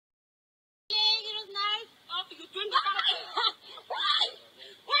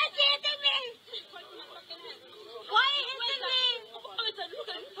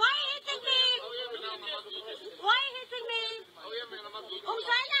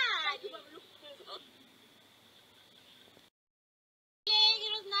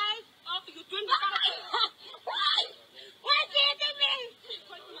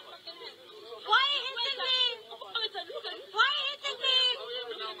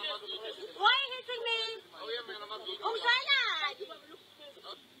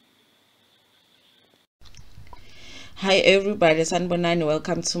Hi everybody, sanibonani,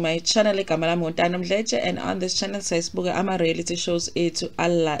 welcome to my channel. Igama lami Mdletshe, and on this channel sizibuka ama reality shows ethu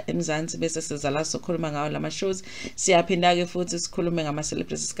alla eMzansi bese sizala sokhuluma ngawo lama shows. Siyaphinda ke futhi sikhulume ngama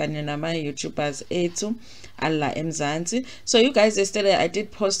celebrities kanye nama YouTubers ethu alla eMzansi. So you guys, yesterday I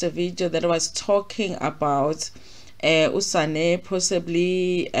did post a video that was talking about Sane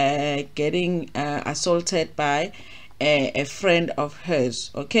possibly getting assaulted by a friend of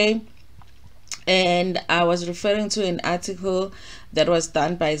hers, okay? And I was referring to an article that was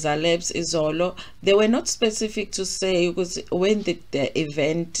done by Zalebs Izolo. They were not specific to say when did the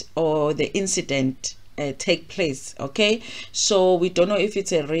event or the incident take place, okay? So we don't know if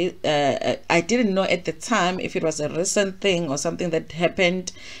it's I didn't know at the time if it was a recent thing or something that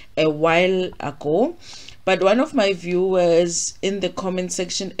happened a while ago. But one of my viewers in the comment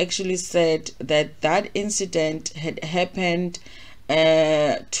section actually said that that incident had happened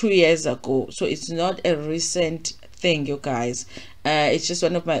 2 years ago, so it's not a recent thing, you guys. It's just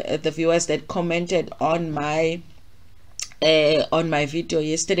one of the viewers that commented on my video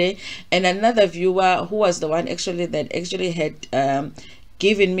yesterday, and another viewer who was the one actually that actually had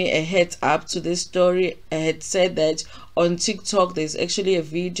given me a heads up to this story had said that on TikTok there's actually a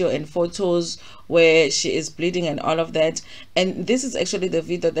video and photos where she is bleeding and all of that, and this is actually the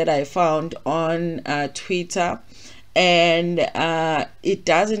video that I found on Twitter. And it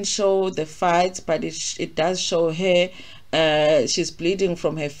doesn't show the fight, but it does show her. She's bleeding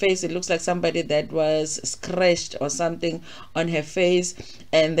from her face. It looks like somebody that was scratched or something on her face,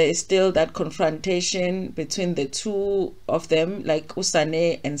 and there is still that confrontation between the two of them, like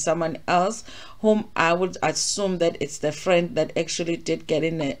Usane and someone else, whom I would assume that it's the friend that actually did get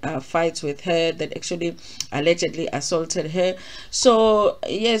in a fight with her, that actually allegedly assaulted her. So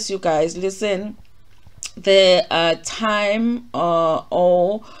yes, you guys, listen, the time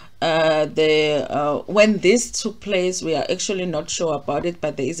when this took place, we are actually not sure about it,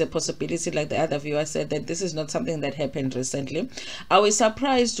 but there is a possibility, like the other viewer said, that this is not something that happened recently. I was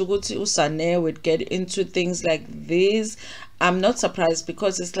surprised to go to Usane would get into things like this. I'm not surprised,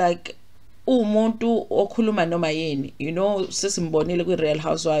 because it's like umuntu okhuluma noma yini, you know. Sesimbonile ku Real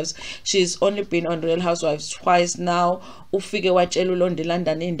Housewives, she's only been on Real Housewives twice now. Ufike watshela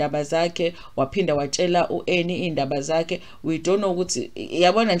uLondilanda indaba zakhe, waphinda watshela uEni indaba zakhe. We don't know ukuthi,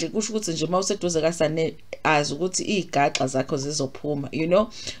 yabona nje kusho ukuthi nje mawuseduze kaSane azi ukuthi igaxa zakho zizophuma, you know.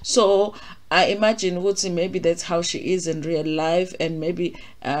 So I imagine ukuthi maybe that's how she is in real life, and maybe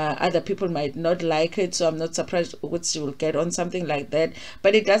other people might not like it, so I'm not surprised ukuthi she will get on something like that.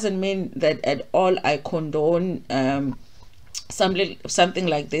 But it doesn't mean that at all I condone something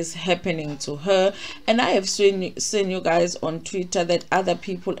like this happening to her. And I have seen you guys on Twitter that other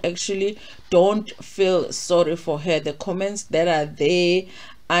people actually don't feel sorry for her. The comments that are there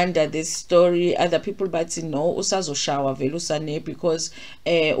under this story, other people but no usazoshawa vele Usane because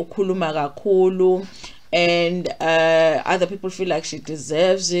ukhuluma kakhulu, and other people feel like she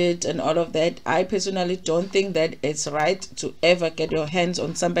deserves it and all of that. I personally don't think that it's right to ever get your hands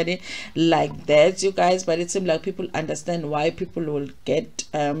on somebody like that, you guys, but it seems like people understand why people will get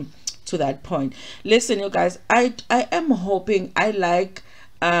to that point. Listen, you guys, I am hoping, I like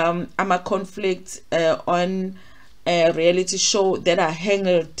I'm a conflict on a reality show that are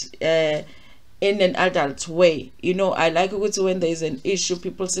handled in an adult way, you know. I like it when there is an issue,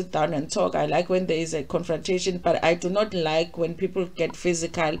 people sit down and talk. I like when there is a confrontation, but I do not like when people get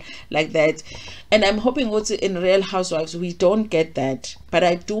physical like that. And I'm hoping also in Real Housewives we don't get that, but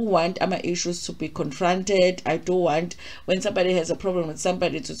I do want my issues to be confronted. I do want, when somebody has a problem with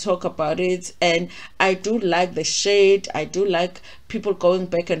somebody, to talk about it. And I do like the shade, I do like people going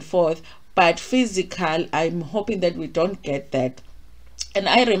back and forth, but physical, I'm hoping that we don't get that. And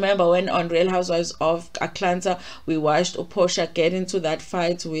I remember when on Real Housewives of Atlanta, we watched Uposha get into that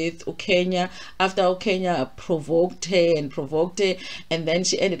fight with Ukenya, after Ukenya provoked her, and then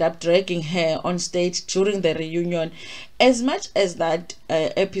she ended up dragging her on stage during the reunion. As much as that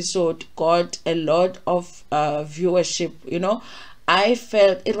episode got a lot of viewership, you know, I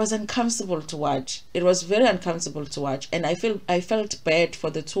felt it was uncomfortable to watch. It was very uncomfortable to watch, and I felt bad for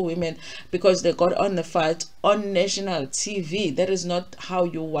the two women because they got on the fight on national TV. That is not how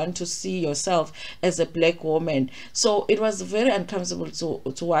you want to see yourself as a black woman. So it was very uncomfortable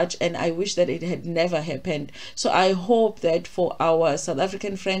to watch, and I wish that it had never happened. So I hope that for our South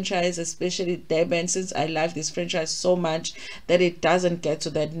African franchise, especially Durban, since I love this franchise so much, that it doesn't get to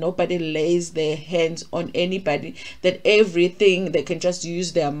that. Nobody lays their hands on anybody, that everything they can just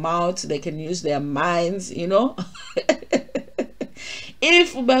use their mouths, they can use their minds, you know.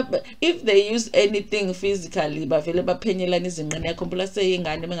 If they use anything physically, bavele baphenyelana izingqine. Yakhumbula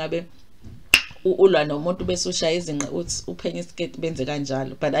seyingane mengabe ulwa nomuntu bese ushaya izinqa uthi uphenye isiketi benze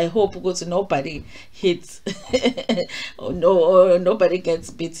kanjalo. But I hope ukuthi nobody hits nobody gets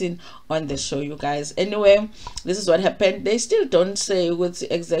beaten on the show, you guys. Anyway, this is what happened. They still don't say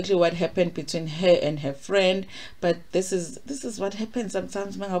exactly what happened between her and her friend, but this is what happens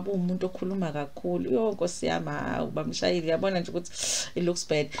sometimes. Mangabe umuntu okhuluma kakhulu, yo Nkosi yami, ubamshayile, yabona nje ukuthi it looks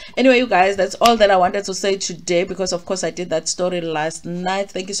bad. Anyway, you guys, that's all that I wanted to say today, because of course I did that story last night.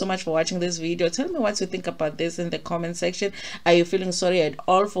 Thank you so much for watching this video. Tell me what you think about this in the comment section. Are you feeling sorry at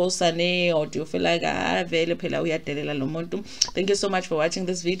all for Sane, or do you feel like vele phela uyadelela lo muntu? Thank you so much for watching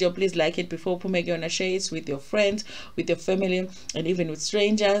this video. Please like it before you share it with your friends, with your family, and even with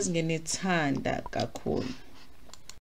strangers. Nginithanda kakhulu.